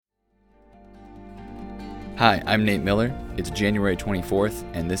Hi, I'm Nate Miller. It's January 24th,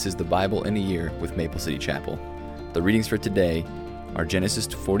 and this is the Bible in a Year with Maple City Chapel. The readings for today are Genesis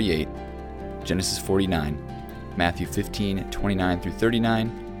 48, Genesis 49, Matthew 15, 29 through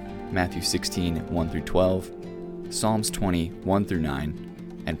 39, Matthew 16, 1 through 12, Psalms 20, 1 through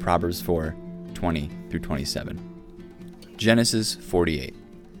 9, and Proverbs 4, 20 through 27. Genesis 48.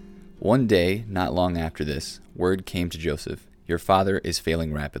 One day, not long after this, word came to Joseph, "Your father is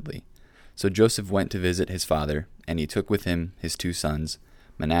failing rapidly." So Joseph went to visit his father, and he took with him his two sons,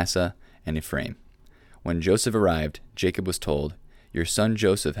 Manasseh and Ephraim. When Joseph arrived, Jacob was told, "Your son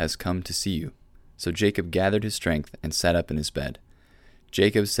Joseph has come to see you." So Jacob gathered his strength and sat up in his bed.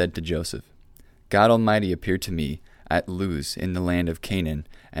 Jacob said to Joseph, "God Almighty appeared to me at Luz in the land of Canaan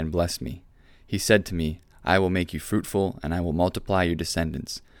and blessed me. He said to me, 'I will make you fruitful, and I will multiply your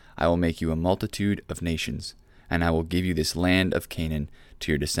descendants. I will make you a multitude of nations, and I will give you this land of Canaan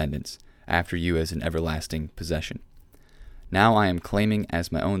to your descendants, after you as an everlasting possession.' Now I am claiming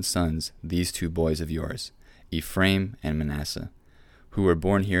as my own sons these two boys of yours, Ephraim and Manasseh, who were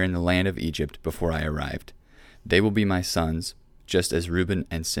born here in the land of Egypt before I arrived. They will be my sons, just as Reuben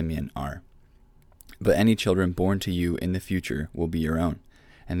and Simeon are. But any children born to you in the future will be your own,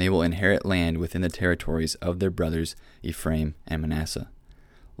 and they will inherit land within the territories of their brothers Ephraim and Manasseh.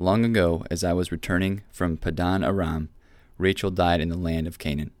 Long ago, as I was returning from Padan Aram, Rachel died in the land of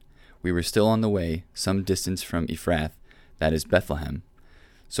Canaan. We were still on the way, some distance from Ephrath, that is Bethlehem.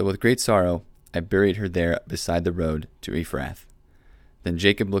 So with great sorrow, I buried her there beside the road to Ephrath." Then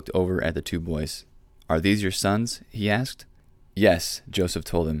Jacob looked over at the two boys. "Are these your sons?" he asked. "Yes," Joseph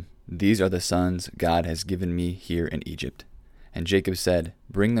told him. "These are the sons God has given me here in Egypt." And Jacob said,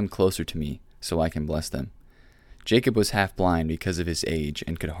 "Bring them closer to me, so I can bless them." Jacob was half blind because of his age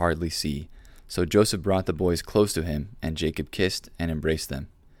and could hardly see. So Joseph brought the boys close to him, and Jacob kissed and embraced them.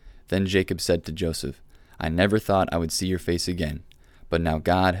 Then Jacob said to Joseph, "I never thought I would see your face again, but now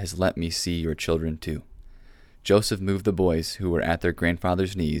God has let me see your children too." Joseph moved the boys, who were at their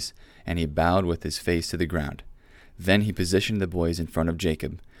grandfather's knees, and he bowed with his face to the ground. Then he positioned the boys in front of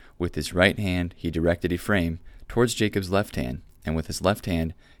Jacob. With his right hand he directed Ephraim towards Jacob's left hand, and with his left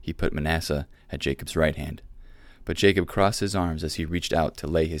hand he put Manasseh at Jacob's right hand. But Jacob crossed his arms as he reached out to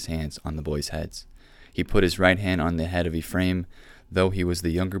lay his hands on the boys' heads. He put his right hand on the head of Ephraim, though he was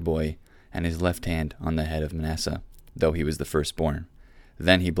the younger boy, and his left hand on the head of Manasseh, though he was the firstborn.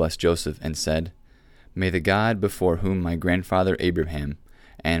 Then he blessed Joseph and said, "May the God before whom my grandfather Abraham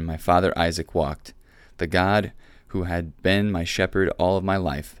and my father Isaac walked, the God who had been my shepherd all of my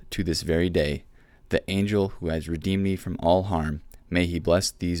life to this very day, the angel who has redeemed me from all harm, may he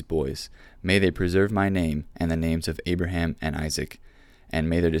bless these boys. May they preserve my name and the names of Abraham and Isaac, and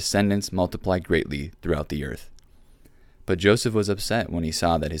may their descendants multiply greatly throughout the earth." But Joseph was upset when he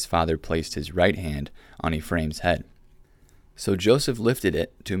saw that his father placed his right hand on Ephraim's head. So Joseph lifted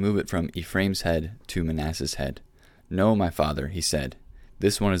it to move it from Ephraim's head to Manasseh's head. "No, my father," he said,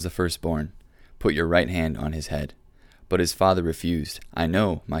 "this one is the firstborn. Put your right hand on his head." But his father refused. "I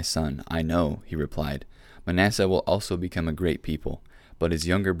know, my son, I know," he replied. "Manasseh will also become a great people, but his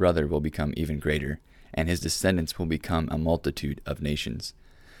younger brother will become even greater, and his descendants will become a multitude of nations."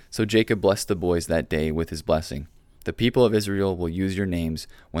 So Jacob blessed the boys that day with his blessing. "The people of Israel will use your names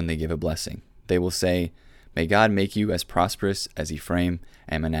when they give a blessing. They will say, 'May God make you as prosperous as Ephraim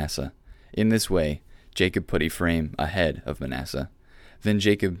and Manasseh.'" In this way, Jacob put Ephraim ahead of Manasseh. Then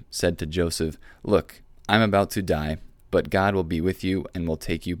Jacob said to Joseph, "Look, I'm about to die, but God will be with you and will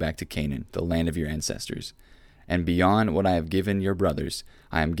take you back to Canaan, the land of your ancestors. And beyond what I have given your brothers,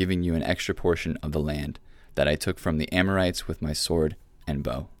 I am giving you an extra portion of the land that I took from the Amorites with my sword and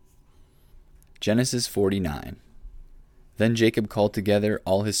bow." Genesis 49. Then Jacob called together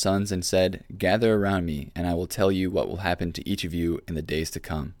all his sons and said, "Gather around me, and I will tell you what will happen to each of you in the days to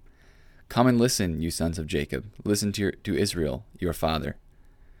come. Come and listen, you sons of Jacob. Listen to Israel, your father.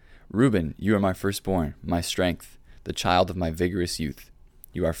 Reuben, you are my firstborn, my strength, the child of my vigorous youth.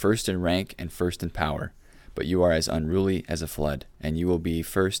 You are first in rank and first in power, but you are as unruly as a flood, and you will be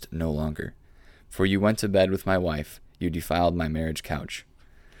first no longer. For you went to bed with my wife, you defiled my marriage couch.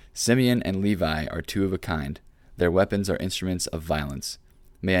 Simeon and Levi are two of a kind. Their weapons are instruments of violence.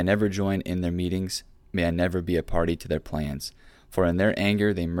 May I never join in their meetings. May I never be a party to their plans. For in their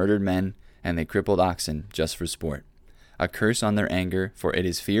anger they murdered men, and they crippled oxen just for sport. A curse on their anger, for it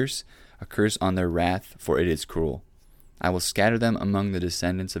is fierce. A curse on their wrath, for it is cruel. I will scatter them among the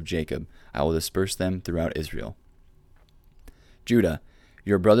descendants of Jacob. I will disperse them throughout Israel. Judah,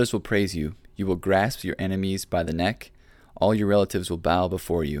 your brothers will praise you. You will grasp your enemies by the neck. All your relatives will bow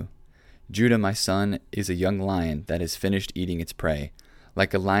before you. Judah, my son, is a young lion that has finished eating its prey.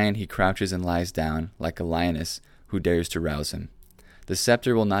 Like a lion he crouches and lies down, like a lioness who dares to rouse him. The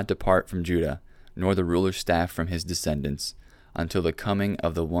scepter will not depart from Judah, nor the ruler's staff from his descendants, until the coming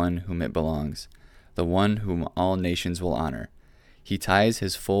of the one whom it belongs, the one whom all nations will honor. He ties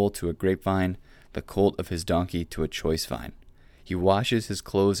his foal to a grapevine, the colt of his donkey to a choice vine. He washes his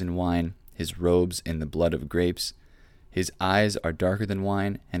clothes in wine, his robes in the blood of grapes. His eyes are darker than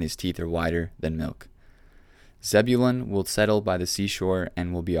wine, and his teeth are whiter than milk. Zebulun will settle by the seashore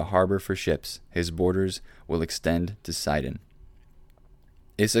and will be a harbor for ships. His borders will extend to Sidon.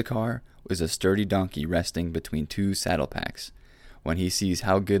 Issachar was a sturdy donkey resting between two saddle packs. When he sees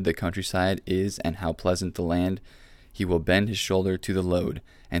how good the countryside is and how pleasant the land, he will bend his shoulder to the load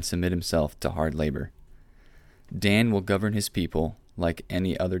and submit himself to hard labor. Dan will govern his people like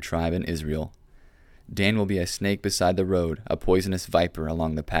any other tribe in Israel. Dan will be a snake beside the road, a poisonous viper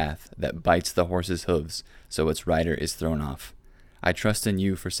along the path that bites the horse's hooves so its rider is thrown off. I trust in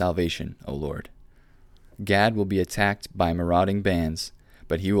you for salvation, O Lord. Gad will be attacked by marauding bands,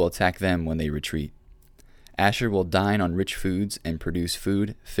 but he will attack them when they retreat. Asher will dine on rich foods and produce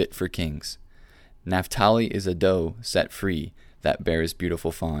food fit for kings. Naphtali is a doe set free that bears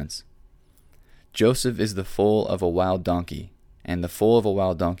beautiful fawns. Joseph is the foal of a wild donkey, and the foal of a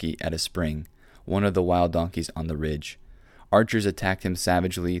wild donkey at a spring, one of the wild donkeys on the ridge. Archers attacked him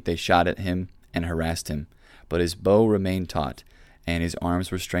savagely, they shot at him and harassed him, but his bow remained taut, and his arms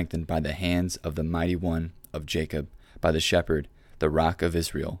were strengthened by the hands of the mighty one of Jacob, by the shepherd, the rock of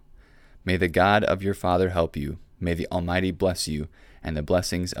Israel. May the God of your father help you, may the Almighty bless you, and the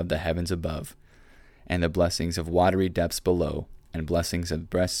blessings of the heavens above, and the blessings of watery depths below, and blessings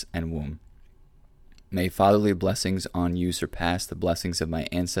of breasts and womb. May fatherly blessings on you surpass the blessings of my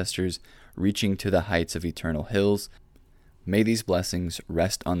ancestors, reaching to the heights of eternal hills. May these blessings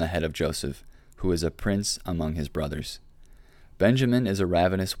rest on the head of Joseph, who is a prince among his brothers. Benjamin is a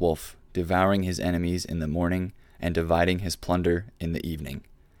ravenous wolf, devouring his enemies in the morning and dividing his plunder in the evening.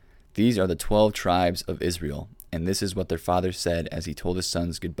 These are the 12 tribes of Israel, and this is what their father said as he told his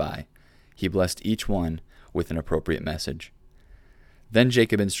sons goodbye. He blessed each one with an appropriate message. Then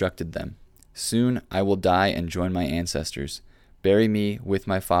Jacob instructed them, "Soon I will die and join my ancestors. Bury me with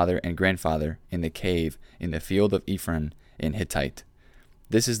my father and grandfather in the cave in the field of Ephron in Hittite.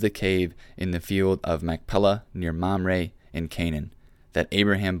 This is the cave in the field of Machpelah near Mamre in Canaan, that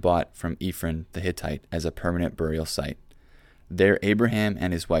Abraham bought from Ephron the Hittite as a permanent burial site. There Abraham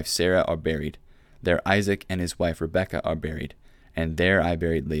and his wife Sarah are buried. There Isaac and his wife Rebekah are buried, and there I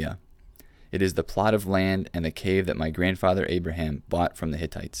buried Leah. It is the plot of land and the cave that my grandfather Abraham bought from the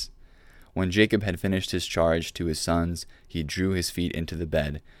Hittites." When Jacob had finished his charge to his sons, he drew his feet into the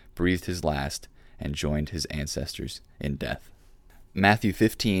bed, breathed his last, and joined his ancestors in death. Matthew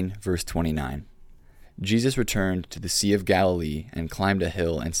 15, verse 29. Jesus returned to the Sea of Galilee and climbed a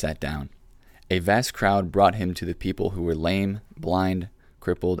hill and sat down. A vast crowd brought him to the people who were lame, blind,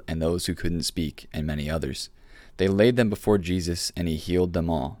 crippled, and those who couldn't speak, and many others. They laid them before Jesus, and he healed them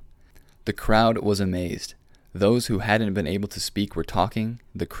all. The crowd was amazed. Those who hadn't been able to speak were talking,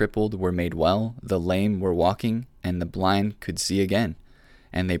 the crippled were made well, the lame were walking, and the blind could see again,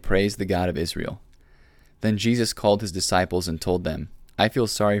 and they praised the God of Israel. Then Jesus called his disciples and told them, "I feel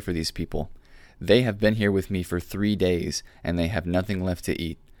sorry for these people. They have been here with me for 3 days, and they have nothing left to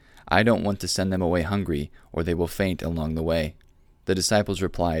eat. I don't want to send them away hungry, or they will faint along the way." The disciples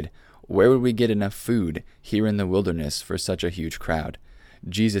replied, "Where would we get enough food here in the wilderness for such a huge crowd?"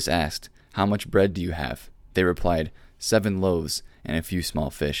 Jesus asked, "How much bread do you have?" They replied, 7 loaves and a few small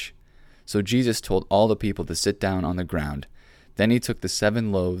fish. So Jesus told all the people to sit down on the ground. Then he took the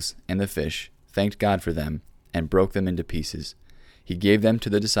 7 loaves and the fish, thanked God for them, and broke them into pieces. He gave them to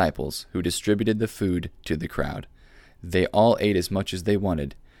the disciples, who distributed the food to the crowd. They all ate as much as they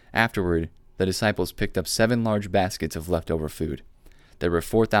wanted. Afterward, the disciples picked up 7 large baskets of leftover food. There were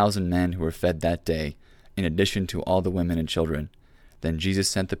 4,000 men who were fed that day, in addition to all the women and children. Then Jesus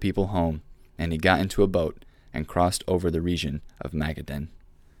sent the people home, and he got into a boat and crossed over the region of Magadan.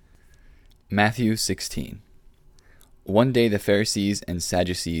 Matthew 16. One day the Pharisees and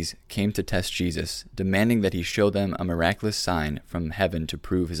Sadducees came to test Jesus, demanding that he show them a miraculous sign from heaven to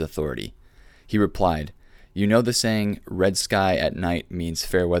prove his authority. He replied, "You know the saying, 'Red sky at night means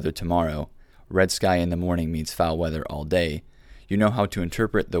fair weather tomorrow. Red sky in the morning means foul weather all day.' You know how to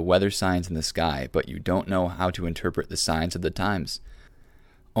interpret the weather signs in the sky, but you don't know how to interpret the signs of the times.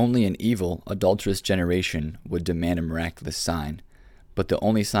 Only an evil, adulterous generation would demand a miraculous sign, but the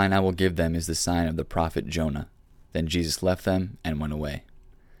only sign I will give them is the sign of the prophet Jonah." Then Jesus left them and went away.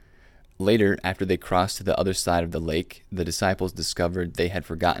 Later, after they crossed to the other side of the lake, the disciples discovered they had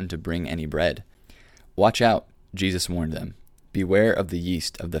forgotten to bring any bread. "Watch out," Jesus warned them. Beware of the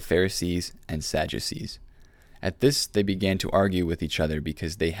yeast of the Pharisees and Sadducees. At this they began to argue with each other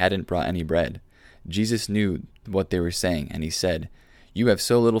because they hadn't brought any bread. Jesus knew what they were saying, and he said, "You have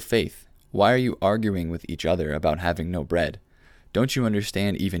so little faith. Why are you arguing with each other about having no bread? Don't you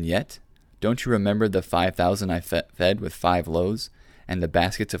understand even yet? Don't you remember the 5,000 I fed with 5 loaves, and the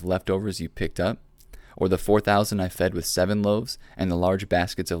baskets of leftovers you picked up? Or the 4,000 I fed with 7 loaves, and the large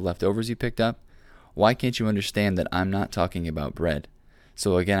baskets of leftovers you picked up? Why can't you understand that I'm not talking about bread?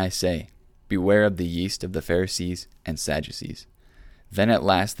 So again I say, beware of the yeast of the Pharisees and Sadducees." Then at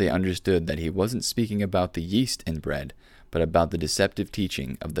last they understood that he wasn't speaking about the yeast in bread, but about the deceptive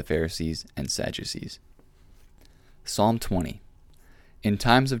teaching of the Pharisees and Sadducees. Psalm 20. In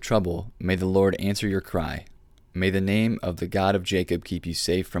times of trouble, may the Lord answer your cry. May the name of the God of Jacob keep you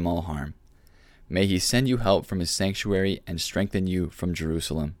safe from all harm. May he send you help from his sanctuary and strengthen you from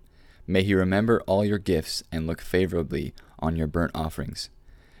Jerusalem. May he remember all your gifts and look favorably on your burnt offerings.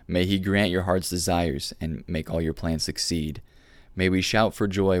 May he grant your heart's desires and make all your plans succeed. May we shout for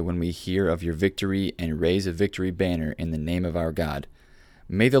joy when we hear of your victory and raise a victory banner in the name of our God.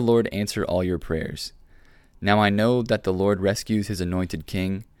 May the Lord answer all your prayers. Now I know that the Lord rescues his anointed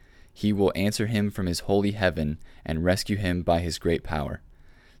king. He will answer him from his holy heaven and rescue him by his great power.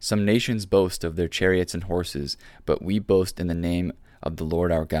 Some nations boast of their chariots and horses, but we boast in the name of the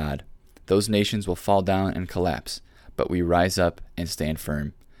Lord our God. Those nations will fall down and collapse, but we rise up and stand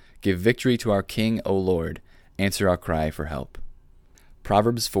firm. Give victory to our King, O Lord. Answer our cry for help.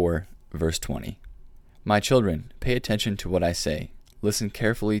 Proverbs 4, verse 20. My children, pay attention to what I say. Listen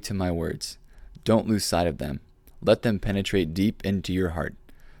carefully to my words. Don't lose sight of them. Let them penetrate deep into your heart,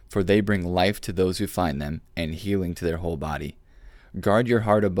 for they bring life to those who find them and healing to their whole body. Guard your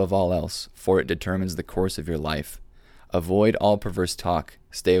heart above all else, for it determines the course of your life. Avoid all perverse talk.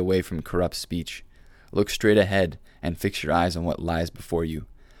 Stay away from corrupt speech. Look straight ahead and fix your eyes on what lies before you.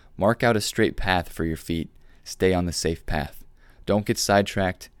 Mark out a straight path for your feet. Stay on the safe path. Don't get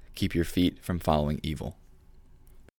sidetracked. Keep your feet from following evil.